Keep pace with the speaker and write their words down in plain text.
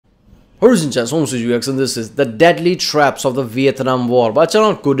Horizon Chess, Home UX, and this is The Deadly Traps of the Vietnam War by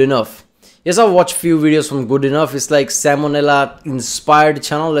channel Good Enough. Yes, I've watched few videos from Good Enough. It's like Salmonella inspired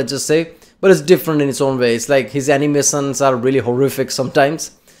channel, let's just say, but it's different in its own way. It's like his animations are really horrific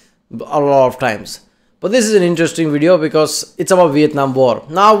sometimes, a lot of times. But this is an interesting video because it's about Vietnam War.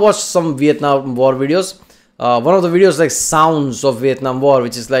 Now I watched some Vietnam War videos. One of the videos like Sounds of Vietnam War,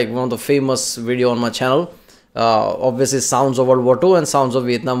 which is like one of the famous video on my channel. Obviously Sounds of World War II and Sounds of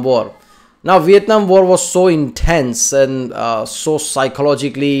Vietnam War. Now Vietnam War was so intense and so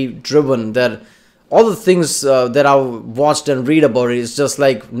psychologically driven that all the things that I watched and read about it is just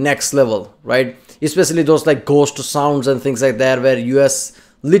like next level, right? Especially those like ghost sounds and things like that, where US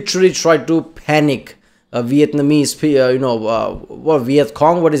literally tried to panic Vietnamese, what Viet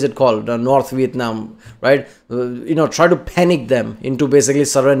Cong, what is it called? North Vietnam, right? Try to panic them into basically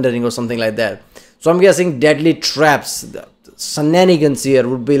surrendering or something like that. So I'm guessing Deadly Traps, shenanigans here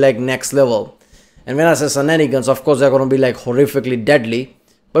would be like next level. And when I say shenanigans, of course they're going to be like horrifically deadly.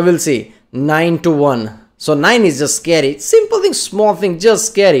 But we'll see. 9-1. So 9 is just scary. Simple thing, small thing, just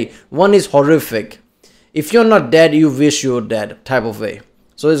scary. 1 is horrific. If you're not dead, you wish you were dead type of way.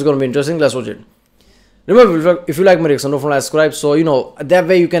 So this is going to be interesting. Let's watch it. Remember, if you like my reaction, don't forget to subscribe. So, that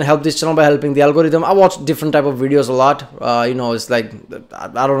way you can help this channel by helping the algorithm. I watch different type of videos a lot. It's like,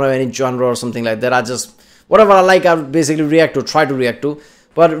 I don't have any genre or something like that. I just, whatever I like, I basically try to react to.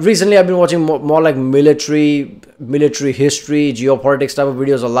 But recently I've been watching more like military history, geopolitics type of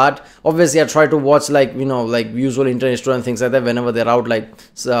videos a lot. Obviously I try to watch like, like usual internet history and things like that whenever they're out, like,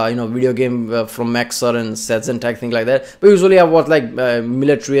 video game from Maxer and Sets and Tech, thing like that. But usually I watch like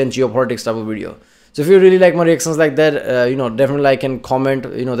military and geopolitics type of video. So if you really like my reactions like that, definitely like and comment,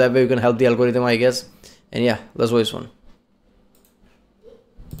 that way you can help the algorithm, I guess. And yeah, let's watch this one.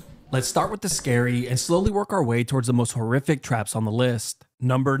 Let's start with the scary and slowly work our way towards the most horrific traps on the list.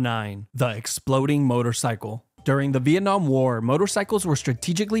 Number 9, the exploding motorcycle. During the Vietnam War, motorcycles were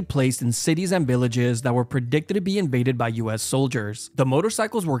strategically placed in cities and villages that were predicted to be invaded by US soldiers. The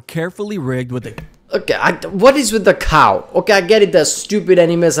motorcycles were carefully rigged with Okay, what is with the cow? Okay, I get it, that's stupid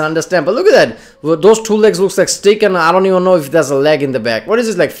animals, I understand, but look at that. Those 2 legs looks like stick and I don't even know if there's a leg in the back. What is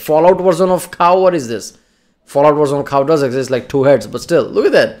this, like Fallout version of cow? What is this? Fallout version of cow does exist, like 2 heads, but still, look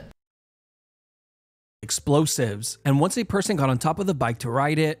at that. Explosives, and once a person got on top of the bike to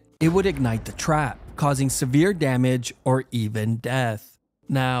ride it, it would ignite the trap, causing severe damage or even death.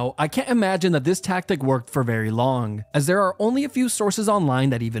 Now, I can't imagine that this tactic worked for very long, as there are only a few sources online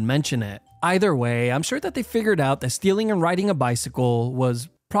that even mention it. Either way, I'm sure that they figured out that stealing and riding a bicycle was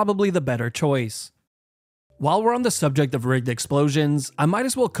probably the better choice. While we're on the subject of rigged explosions, I might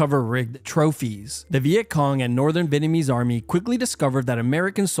as well cover rigged trophies. The Viet Cong and Northern Vietnamese Army quickly discovered that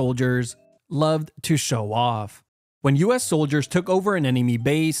American soldiers loved to show off. When US soldiers took over an enemy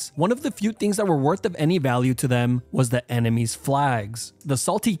base, one of the few things that were worth of any value to them was the enemy's flags. The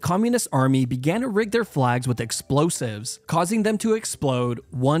salty communist army began to rig their flags with explosives, causing them to explode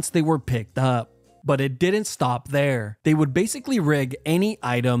once they were picked up. But it didn't stop there. They would basically rig any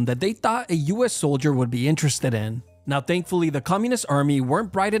item that they thought a US soldier would be interested in. Now thankfully, the Communist Army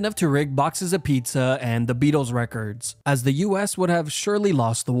weren't bright enough to rig boxes of pizza and the Beatles records, as the US would have surely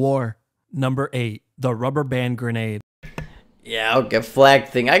lost the war. Number 8, the rubber band grenade. Yeah, okay, flag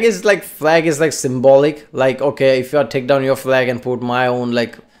thing. I guess like flag is like symbolic. Like, okay, if you take down your flag and put my own,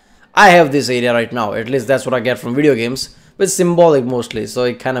 like, I have this area right now. At least that's what I get from video games. But it's symbolic mostly, so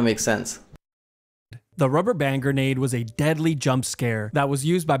it kind of makes sense. The rubber band grenade was a deadly jump scare that was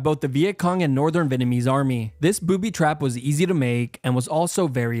used by both the Viet Cong and Northern Vietnamese Army. This booby trap was easy to make and was also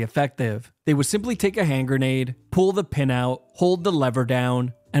very effective. They would simply take a hand grenade, pull the pin out, hold the lever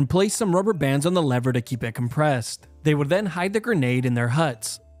down, and place some rubber bands on the lever to keep it compressed. They would then hide the grenade in their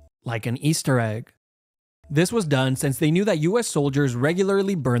huts, like an Easter egg. This was done since they knew that US soldiers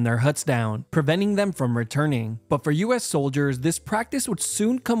regularly burned their huts down, preventing them from returning. But for US soldiers, this practice would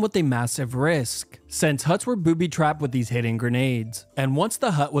soon come with a massive risk, since huts were booby-trapped with these hidden grenades. And once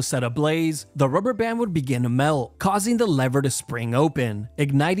the hut was set ablaze, the rubber band would begin to melt, causing the lever to spring open,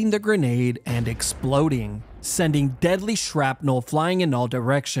 igniting the grenade and exploding, sending deadly shrapnel flying in all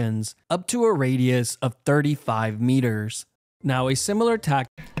directions, up to a radius of 35 meters. Now, a similar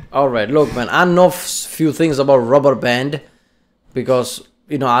tactic. Alright, look man, I know few things about rubber band because,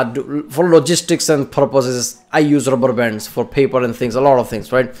 I do, for logistics and purposes, I use rubber bands for paper and things, a lot of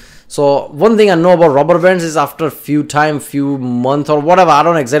things, right? So, one thing I know about rubber bands is after few months or whatever, I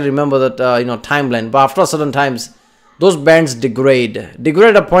don't exactly remember that, timeline, but after certain times, those bands degrade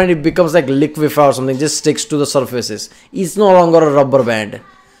at a point it becomes like liquefy or something, just sticks to the surfaces. It's no longer a rubber band.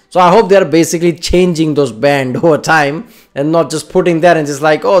 So I hope they're basically changing those band over time and not just putting that and just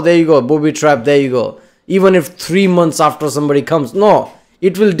like, oh, there you go, booby trap, there you go. Even if 3 months after somebody comes, no,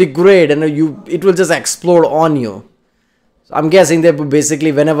 it will degrade and it will just explode on you. So I'm guessing they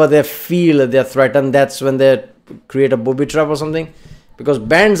basically, whenever they feel they're threatened, that's when they create a booby trap or something. Because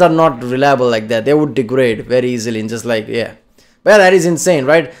bands are not reliable like that. They would degrade very easily and just like, yeah. But that is insane,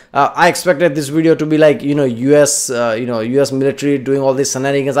 right? I expected this video to be like, US military doing all these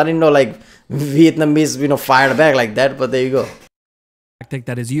shenanigans. I didn't know like Vietnamese, fired back like that, but there you go. Tactic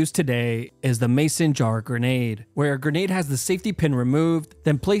that is used today is the mason jar grenade, where a grenade has the safety pin removed,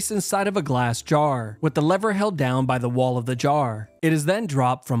 then placed inside of a glass jar, with the lever held down by the wall of the jar. It is then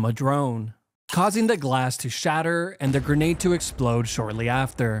dropped from a drone, causing the glass to shatter and the grenade to explode shortly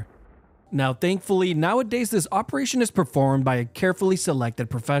after. Now, thankfully, nowadays this operation is performed by a carefully selected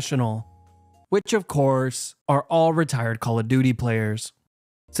professional, which of course are all retired Call of Duty players,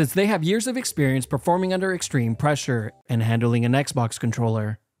 since they have years of experience performing under extreme pressure and handling an Xbox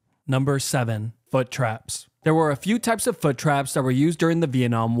controller. Number 7. Foot traps. There were a few types of foot traps that were used during the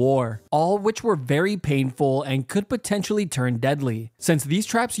Vietnam War, all which were very painful and could potentially turn deadly, since these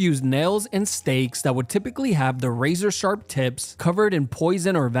traps used nails and stakes that would typically have the razor-sharp tips covered in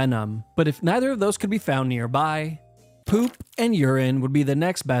poison or venom. But if neither of those could be found nearby, poop and urine would be the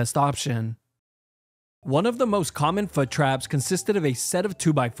next best option. One of the most common foot traps consisted of a set of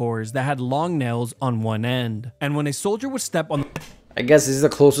 2x4s that had long nails on one end, and when a soldier would step on I guess this is the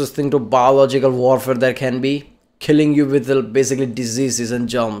closest thing to biological warfare there can be. Killing you with basically diseases and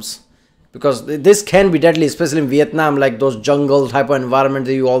germs. Because this can be deadly, especially in Vietnam, like those jungle type of environment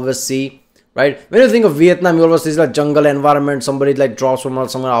that you always see. Right? When you think of Vietnam, you always see like jungle environment, somebody like drops from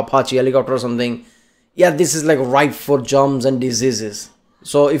some Apache helicopter or something. Yeah, this is like ripe for germs and diseases.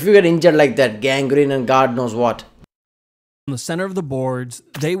 So if you get injured like that, gangrene and God knows what. the center of the boards,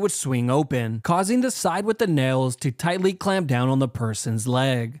 they would swing open, causing the side with the nails to tightly clamp down on the person's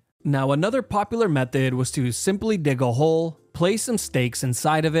leg. Now, another popular method was to simply dig a hole, place some stakes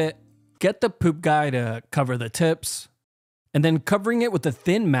inside of it, get the poop guy to cover the tips, and then covering it with a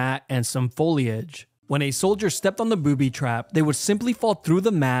thin mat and some foliage. When a soldier stepped on the booby trap, they would simply fall through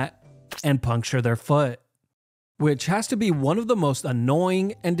the mat and puncture their foot, which has to be one of the most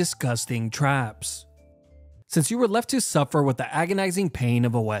annoying and disgusting traps, since you were left to suffer with the agonizing pain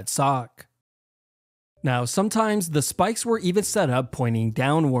of a wet sock. Now, sometimes the spikes were even set up pointing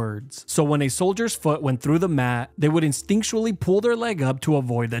downwards, so when a soldier's foot went through the mat, they would instinctually pull their leg up to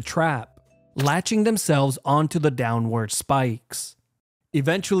avoid the trap, latching themselves onto the downward spikes.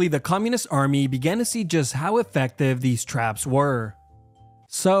 Eventually, the Communist Army began to see just how effective these traps were,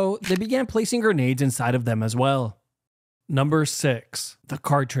 so they began placing grenades inside of them as well. Number 6. The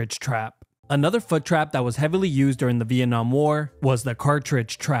cartridge trap. Another foot trap that was heavily used during the Vietnam War was the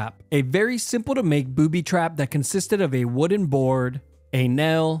cartridge trap, a very simple to make booby trap that consisted of a wooden board, a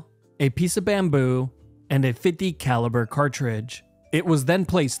nail, a piece of bamboo, and a .50 caliber cartridge. It was then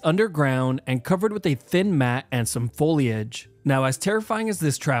placed underground and covered with a thin mat and some foliage. Now, as terrifying as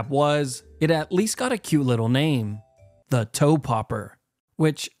this trap was, it at least got a cute little name, the toe popper,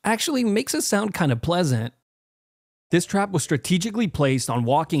 which actually makes it sound kind of pleasant. This trap was strategically placed on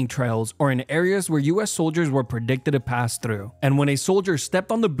walking trails or in areas where US soldiers were predicted to pass through, and when a soldier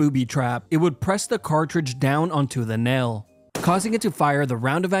stepped on the booby trap, it would press the cartridge down onto the nail, causing it to fire the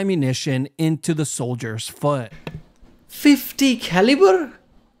round of ammunition into the soldier's foot. .50 caliber?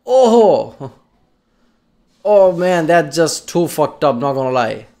 Oh man, that's just too fucked up, not gonna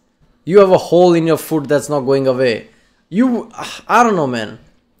lie. You have a hole in your foot that's not going away. I don't know, man.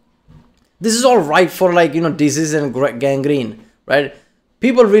 This is all right for disease and gangrene, right?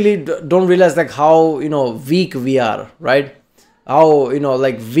 People really don't realize like how, weak we are, right? How,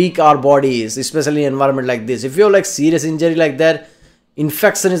 weak our body is, especially in an environment like this. If you have like serious injury like that,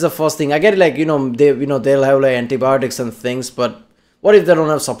 infection is the first thing. I get it, they'll have like antibiotics and things, but what if they don't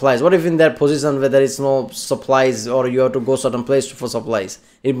have supplies? What if in that position where there is no supplies or you have to go certain place for supplies?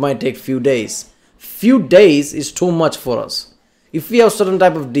 It might take few days. Few days is too much for us. If we have certain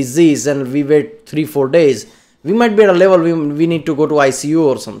type of disease and we wait 3-4 days, we might be at a level we need to go to ICU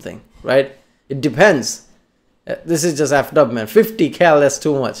or something, right? It depends. This is just effed up, man. 50 cal, that's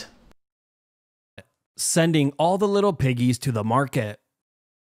too much. Sending all the little piggies to the market.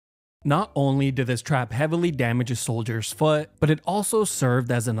 Not only did this trap heavily damage a soldier's foot, but it also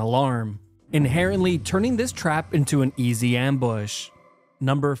served as an alarm, inherently turning this trap into an easy ambush.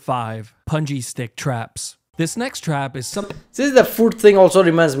 Number 5. Punji stick traps. This next trap is something. This the foot thing also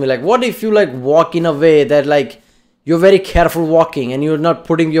reminds me, like, what if you walk in a way that you're very careful walking and you're not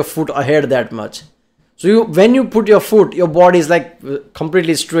putting your foot ahead that much. So when you put your foot, your body is like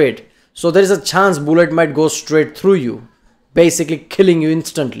completely straight. So there is a chance bullet might go straight through you, basically killing you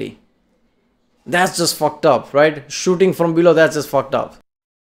instantly. That's just fucked up, right? Shooting from below, that's just fucked up.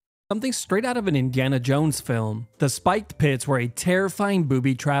 Something straight out of an Indiana Jones film. The spiked pits were a terrifying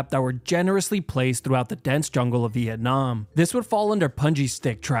booby trap that were generously placed throughout the dense jungle of Vietnam. This would fall under punji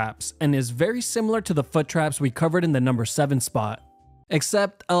stick traps and is very similar to the foot traps we covered in the number 7 spot,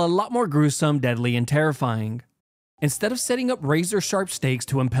 except a lot more gruesome, deadly, and terrifying. Instead of setting up razor-sharp stakes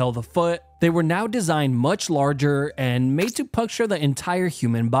to impale the foot, they were now designed much larger and made to puncture the entire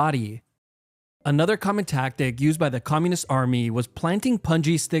human body. Another common tactic used by the Communist Army was planting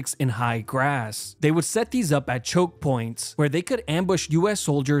punji sticks in high grass. They would set these up at choke points, where they could ambush US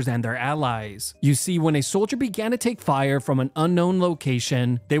soldiers and their allies. You see, when a soldier began to take fire from an unknown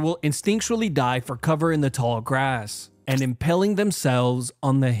location, they will instinctually dive for cover in the tall grass, and impaling themselves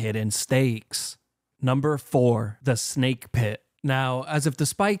on the hidden stakes. Number 4. The Snake Pit. Now, as if the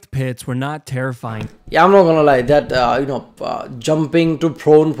spiked pits were not terrifying. Yeah, I'm not gonna lie, that jumping to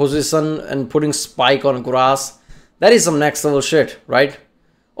prone position and putting spike on grass, that is some next level shit, right?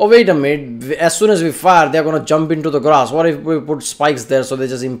 Oh wait a minute, as soon as we fire, they're gonna jump into the grass. What if we put spikes there so they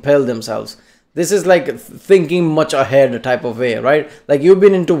just impale themselves? This is like thinking much ahead type of way, right? Like you've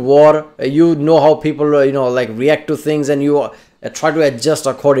been into war, you know how people like react to things, and you try to adjust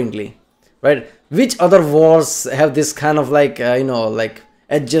accordingly, right? Which other wars have this kind of like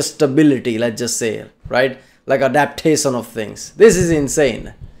adjustability, let's just say, right? Like adaptation of things. This is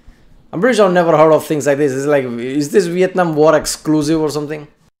insane. I'm pretty sure I've never heard of things like this. It's like, is this Vietnam War exclusive or something?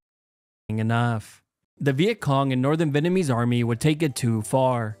 Enough. The Viet Cong and Northern Vietnamese army would take it too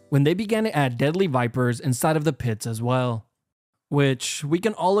far when they began to add deadly vipers inside of the pits as well, which we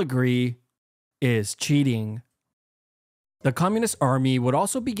can all agree is cheating. The Communist Army would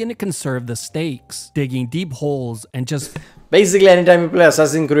also begin to conserve the stakes, digging deep holes and just... Basically, anytime you play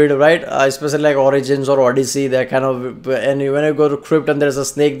Assassin's Creed, right? Especially like Origins or Odyssey, they're kind of... And when you go to Crypt and there's a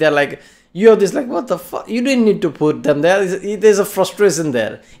snake there, like... You have this like, what the fuck? You didn't need to put them there. There's a frustration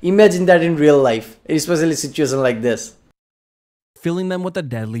there. Imagine that in real life, especially a situation like this. Filling them with the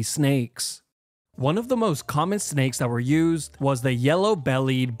deadly snakes. One of the most common snakes that were used was the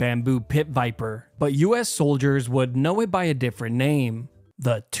yellow-bellied bamboo pit viper, but US soldiers would know it by a different name,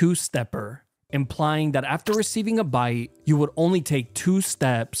 the two-stepper, implying that after receiving a bite, you would only take 2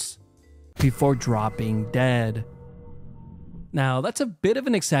 steps before dropping dead. Now, that's a bit of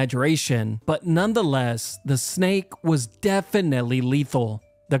an exaggeration, but nonetheless, the snake was definitely lethal.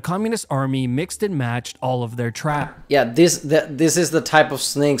 The Communist Army mixed and matched all of their traps. Yeah, this is the type of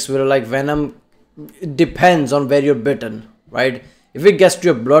snakes where like venom, it depends on where you're bitten, right? If it gets to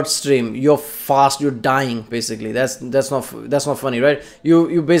your bloodstream, you're fast, you're dying basically. That's not funny, right?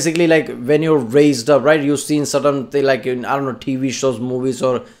 You basically, like when you're raised up, right? You've seen certain thing like in, I don't know, TV shows, movies,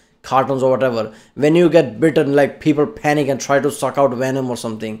 or cartoons or whatever. When you get bitten, like people panic and try to suck out venom or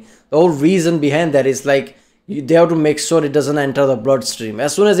something. The whole reason behind that is like they have to make sure it doesn't enter the bloodstream.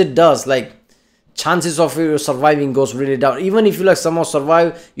 As soon as it does, like chances of you surviving goes really down. Even if you like somehow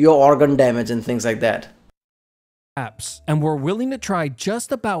survive, your organ damage and things like that. And were willing to try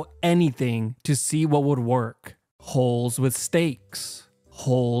just about anything to see what would work. Holes with stakes,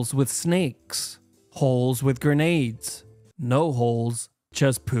 holes with snakes, holes with grenades, no holes,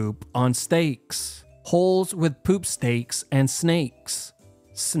 just poop on stakes, holes with poop stakes and snakes,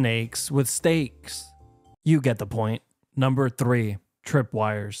 snakes with stakes. You get the point. Number 3,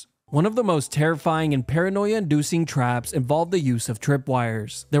 tripwires. One of the most terrifying and paranoia-inducing traps involved the use of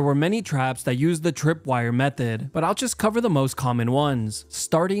tripwires. There were many traps that used the tripwire method, but I'll just cover the most common ones,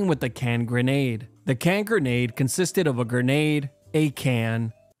 starting with the can grenade. The can grenade consisted of a grenade, a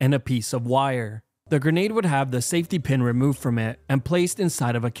can, and a piece of wire. The grenade would have the safety pin removed from it and placed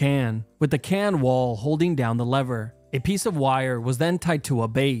inside of a can, with the can wall holding down the lever. A piece of wire was then tied to a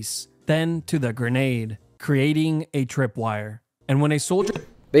base, then to the grenade, creating a tripwire. And when a soldier...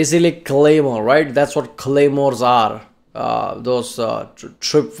 Basically claymore, right? That's what claymores are. Those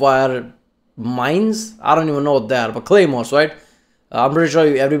tripwire mines? I don't even know what they are, but claymores, right? I'm pretty sure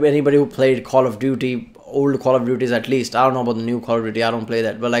anybody who played Call of Duty, old Call of Duties at least, I don't know about the new Call of Duty, I don't play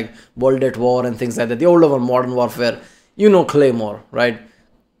that, but like World at War and things like that, the older one, Modern Warfare, you know claymore, right?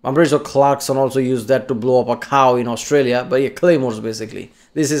 I'm pretty sure Clarkson also used that to blow up a cow in Australia, but yeah, claymores basically.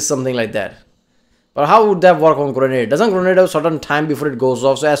 This is something like that. But how would that work on grenade? Doesn't grenade have a certain time before it goes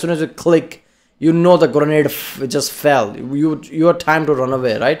off? So as soon as you click, you know the grenade just fell. You have time to run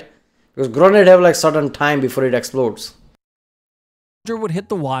away, right? Because grenade have like certain time before it explodes. Would hit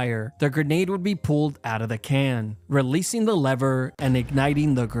the wire, the grenade would be pulled out of the can, releasing the lever and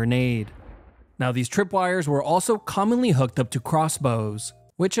igniting the grenade. Now, these tripwires were also commonly hooked up to crossbows,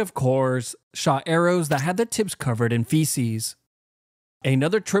 which of course shot arrows that had the tips covered in feces.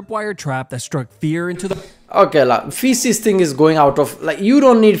 Another tripwire trap that struck fear into the— Okay, like, feces thing is going out of, like, you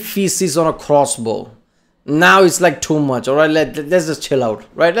don't need feces on a crossbow. Now it's like too much, alright? Let's just chill out,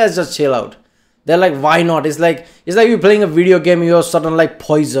 right? Let's just chill out. They're like, why not? It's like you're playing a video game, you have certain like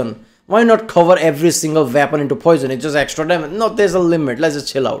poison. Why not cover every single weapon into poison? It's just extra damage. No, there's a limit. Let's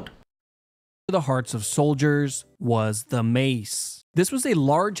just chill out. The hearts of soldiers was the mace. This was a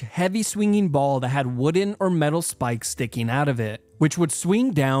large, heavy swinging ball that had wooden or metal spikes sticking out of it, which would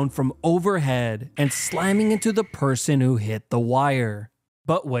swing down from overhead and slamming into the person who hit the wire.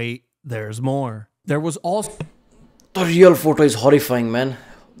 But wait, there's more. There was also— The real photo is horrifying, man.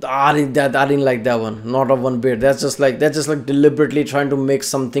 I didn't like that one. Not a one bit. That's just like deliberately trying to make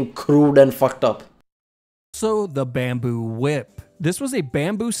something crude and fucked up. So the bamboo whip. This was a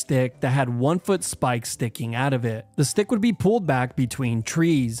bamboo stick that had 1 foot spikes sticking out of it. The stick would be pulled back between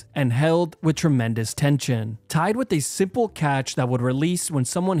trees and held with tremendous tension, tied with a simple catch that would release when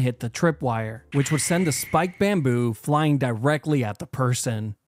someone hit the tripwire, which would send the spiked bamboo flying directly at the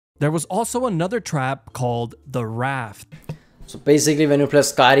person. There was also another trap called the raft. So basically when you play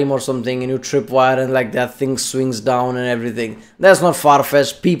Skyrim or something and you tripwire and like that thing swings down and everything, that's not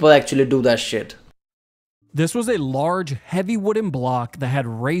far-fetched. People actually do that shit. This was a large, heavy wooden block that had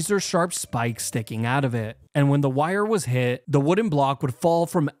razor-sharp spikes sticking out of it. And when the wire was hit, the wooden block would fall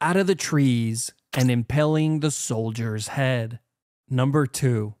from out of the trees and impaling the soldier's head. Number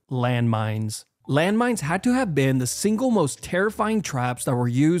 2, landmines. Landmines had to have been the single most terrifying traps that were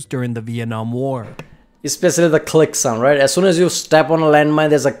used during the Vietnam War. Especially the click sound, right? As soon as you step on a landmine,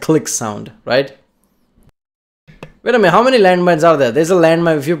 there's a click sound, right? Wait a minute, how many landmines are there? There's a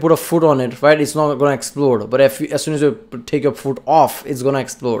landmine, if you put a foot on it, right, it's not gonna explode. But as soon as you take your foot off, it's gonna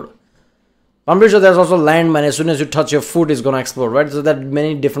explode. I'm pretty sure there's also landmine, as soon as you touch your foot, it's gonna explode, right? So that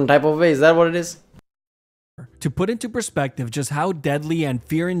many different type of ways. Is that what it is? To put into perspective just how deadly and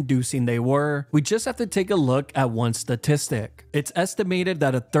fear-inducing they were, we just have to take a look at one statistic. It's estimated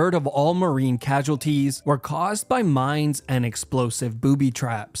that 1/3 of all Marine casualties were caused by mines and explosive booby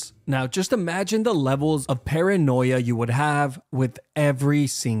traps. Now just imagine the levels of paranoia you would have with every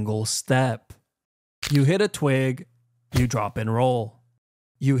single step. You hit a twig, you drop and roll.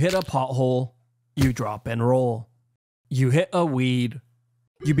 You hit a pothole, you drop and roll. You hit a weed,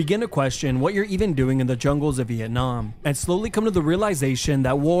 you begin to question what you're even doing in the jungles of Vietnam, and slowly come to the realization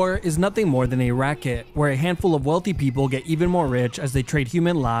that war is nothing more than a racket, where a handful of wealthy people get even more rich as they trade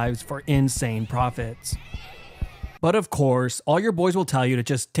human lives for insane profits. But of course, all your boys will tell you to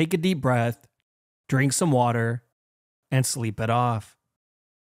just take a deep breath, drink some water, and sleep it off.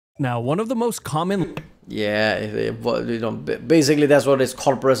 Now, one of the most common— Yeah, you know, basically that's what it's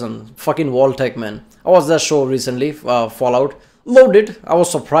corporation. Fucking Vault-Tec, man. I watched that show recently, Fallout. Loved it. I was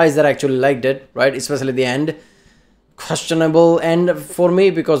surprised that I actually liked it, right? Especially the end. Questionable end for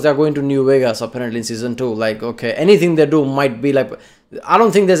me because they're going to New Vegas apparently in season 2. Like, okay, anything they do might be like, I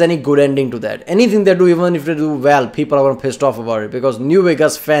don't think there's any good ending to that. Anything they do, even if they do well, people are going to be pissed off about it because New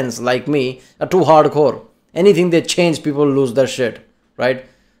Vegas fans like me are too hardcore. Anything they change, people lose their shit, right?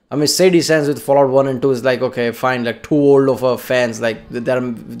 I mean, Sadie Sands with Fallout 1 and 2 is like, okay, fine, like too old of fans, like there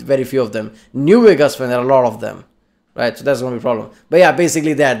are very few of them. New Vegas fans, there are a lot of them. Right, so that's gonna be a problem. But yeah,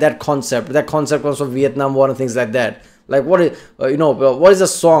 basically that concept comes from Vietnam War and things like that. Like what is what is a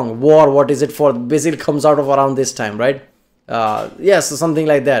song? War, what is it for? Basically comes out of around this time, right? Yes, something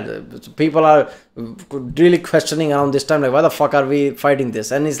like that. People are really questioning around this time, like why the fuck are we fighting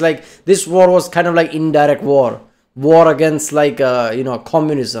this? And it's like this war was kind of like indirect war against like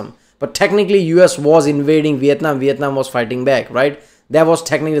communism. But technically, US was invading Vietnam. Vietnam was fighting back, right? That was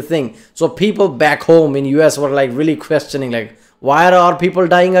technically the thing. So people back home in US were like really questioning, like, why are people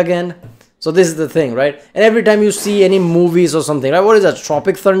dying again? So this is the thing, right? And every time you see any movies or something, right? What is that?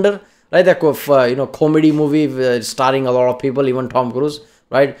 Tropic Thunder, right? That comedy movie starring a lot of people, even Tom Cruise,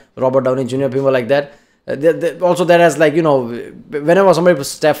 right? Robert Downey Jr., people like that. Also, that has like whenever somebody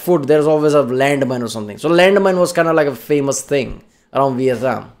step foot, there's always a landmine or something. So landmine was kind of like a famous thing around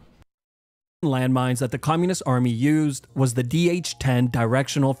Vietnam. Landmines that the Communist Army used was the DH-10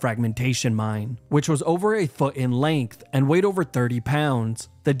 directional fragmentation mine, which was over a foot in length and weighed over 30 pounds.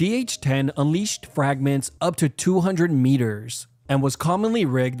 The DH-10 unleashed fragments up to 200 meters and was commonly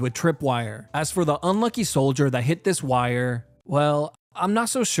rigged with tripwire. As for the unlucky soldier that hit this wire, well, I'm not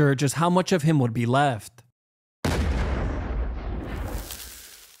so sure just how much of him would be left.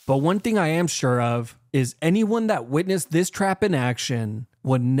 But one thing I am sure of is anyone that witnessed this trap in action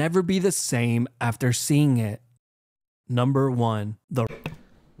would never be the same after seeing it. Number 1,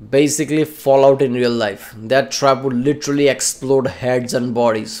 basically Fallout in real life. That trap would literally explode heads and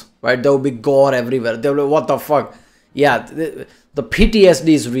bodies, right? There would be gore everywhere. They would be, what the fuck? Yeah, the PTSD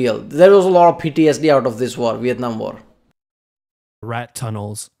is real. There was a lot of PTSD out of this war, Vietnam War. Rat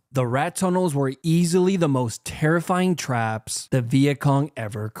tunnels. The rat tunnels were easily the most terrifying traps the Viet Cong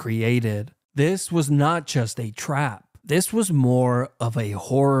ever created. This was not just a trap. This was more of a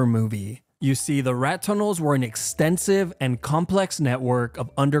horror movie. You see, the rat tunnels were an extensive and complex network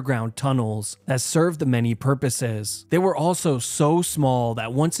of underground tunnels that served many purposes. They were also so small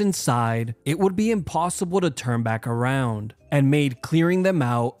that once inside, it would be impossible to turn back around, and made clearing them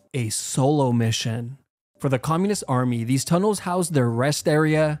out a solo mission. For the Communist Army, these tunnels housed their rest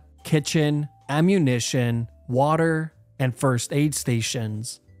area, kitchen, ammunition, water, and first aid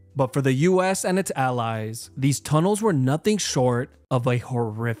stations. But for the US and its allies, these tunnels were nothing short of a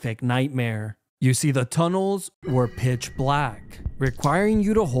horrific nightmare. You see, the tunnels were pitch black, requiring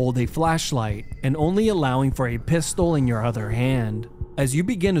you to hold a flashlight and only allowing for a pistol in your other hand. As you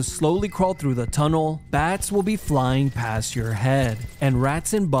begin to slowly crawl through the tunnel, bats will be flying past your head, and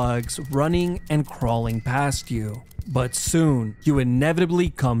rats and bugs running and crawling past you. But soon, you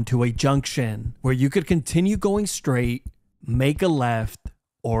inevitably come to a junction where you could continue going straight, make a left,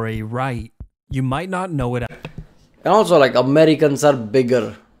 or a right. You might not know it. And also, like, Americans are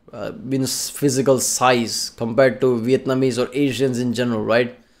bigger in physical size compared to Vietnamese or Asians in general,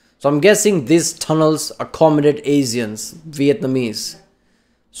 right? So I'm guessing these tunnels accommodate Asians, Vietnamese.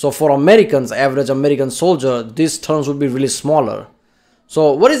 So for Americans, average American soldier, these tunnels would be really smaller.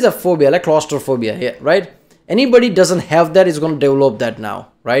 So what is the phobia? Like claustrophobia, yeah, right? Anybody doesn't have that is going to develop that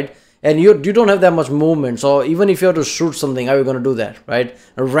now, right? And you don't have that much movement. So even if you have to shoot something, how are you going to do that, right?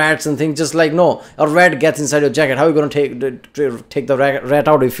 Rats and things, just like, no, a rat gets inside your jacket. How are you going to take the rat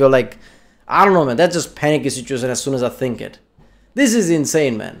out if you're like, I don't know, man. That's just panicky situation as soon as I think it. This is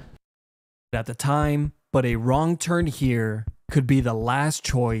insane, man. At the time, but a wrong turn here could be the last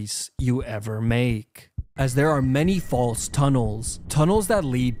choice you ever make. As there are many false tunnels that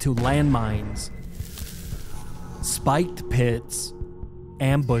lead to landmines, spiked pits,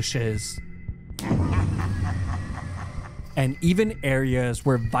 ambushes, and even areas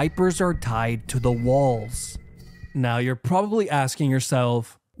where vipers are tied to the walls. Now you're probably asking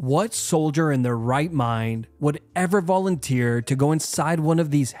yourself, what soldier in their right mind would ever volunteer to go inside one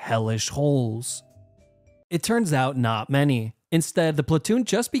of these hellish holes? It turns out not many. Instead, the platoon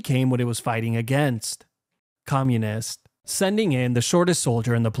just became what it was fighting against: communist, sending in the shortest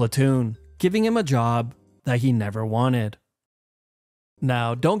soldier in the platoon, giving him a job that he never wanted.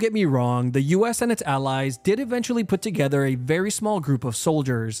 Now, don't get me wrong, the US and its allies did eventually put together a very small group of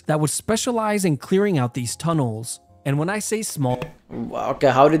soldiers that would specialize in clearing out these tunnels. And when I say small...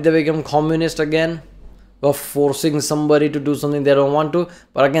 Okay, how did they become communist again? Well, forcing somebody to do something they don't want to.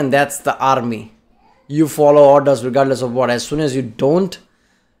 But again, that's the army. You follow orders regardless of what. As soon as you don't,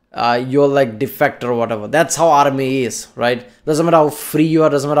 you're like defector or whatever. That's how army is, right? Doesn't matter how free you are,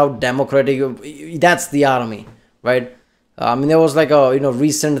 doesn't matter how democratic you, that's the army, right? I mean, there was like a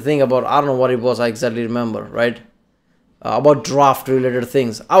recent thing about, I don't know what it was, I exactly remember, right? About draft related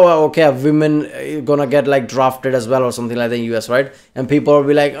things. Oh, okay, women gonna get like drafted as well or something like that in US, right? And people will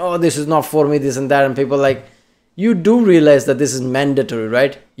be like, oh, this is not for me, this and that. And people like, you do realize that this is mandatory,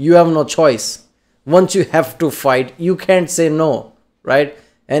 right? You have no choice. Once you have to fight, you can't say no, right?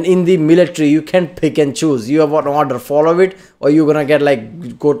 And in the military, you can't pick and choose. You have an order, follow it, or you're gonna get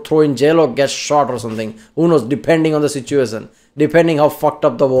like go throw in jail or get shot or something. Who knows? Depending on the situation, depending how fucked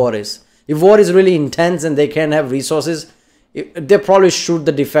up the war is. If war is really intense and they can't have resources, they probably shoot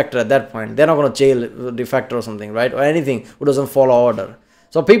the defector at that point. They're not gonna jail the defector or something, right? Or anything who doesn't follow order.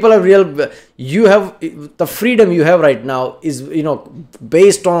 So people are real. You have the freedom you have right now is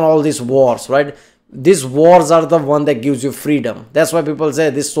based on all these wars, right? These wars are the one that gives you freedom. That's why people say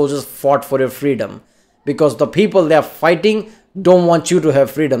these soldiers fought for your freedom, because the people they are fighting don't want you to have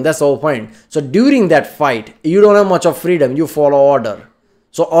freedom. That's the whole point. So during that fight, you don't have much of freedom. You follow order,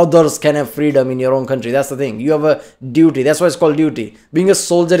 so others can have freedom in your own country. That's the thing. You have a duty. That's why it's called duty. Being a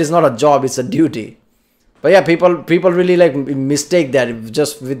soldier is not a job, it's a duty. But yeah, people really like mistake that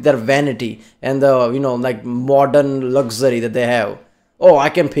just with their vanity and the like modern luxury that they have. Oh, I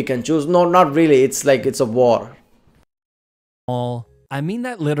can pick and choose. No, not really. It's like it's a war. I mean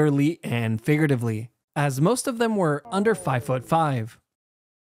that literally and figuratively, as most of them were under 5'5".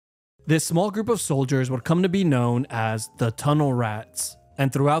 This small group of soldiers would come to be known as the Tunnel Rats.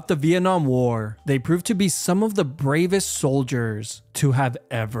 And throughout the Vietnam War, they proved to be some of the bravest soldiers to have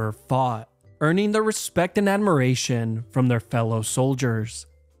ever fought, earning the respect and admiration from their fellow soldiers.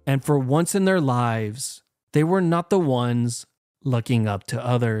 And for once in their lives, they were not the ones looking up to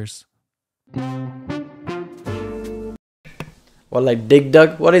others. Well, like Dig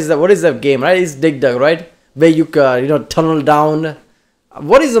Dug. What is that? What is that game? Right? It's Dig Dug, right? Where you tunnel down.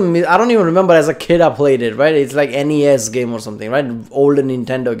 What is the? I don't even remember. As a kid, I played it. Right? It's like NES game or something, right? Older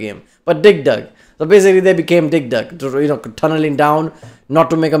Nintendo game. But Dig Dug. So basically, they became Dig Dug. Tunneling down, not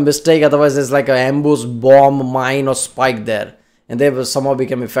to make a mistake. Otherwise, there's like an ambush, bomb, mine, or spike there. And they somehow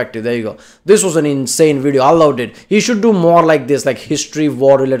became effective. There you go. This was an insane video. I loved it. He should do more like this, like history,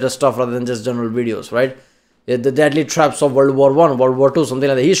 war-related stuff, rather than just general videos, right? The deadly traps of World War I, World War II, something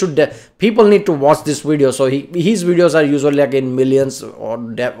like that. He should. People need to watch this video. So his videos are usually like in millions or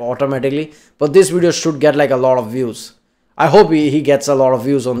automatically, but this video should get like a lot of views. I hope he gets a lot of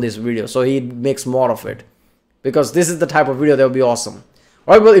views on this video, so he makes more of it, because this is the type of video that would be awesome.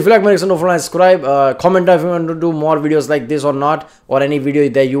 Alright, well, if you like my reaction, don't forget to subscribe. Comment down if you want to do more videos like this or not, or any video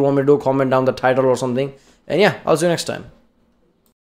that you want me to do. Comment down the title or something. And yeah, I'll see you next time.